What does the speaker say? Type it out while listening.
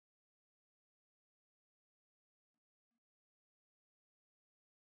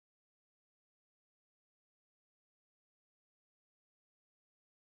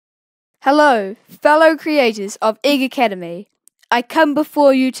Hello, fellow creators of Egg Academy. I come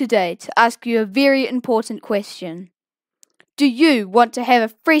before you today to ask you a very important question. Do you want to have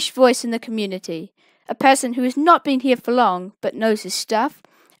a fresh voice in the community? A person who has not been here for long but knows his stuff?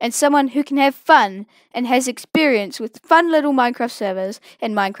 And someone who can have fun and has experience with fun little Minecraft servers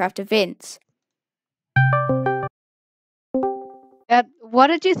and Minecraft events? What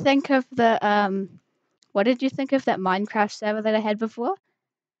did you think of that Minecraft server that I had before?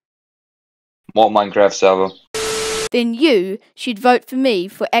 What Minecraft server? Then you should vote for me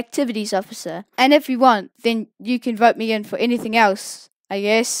for Activities Officer. And if you want, then you can vote me in for anything else, I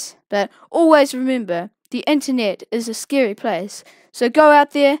guess. But always remember, the internet is a scary place. So go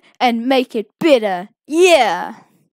out there and make it better. Yeah!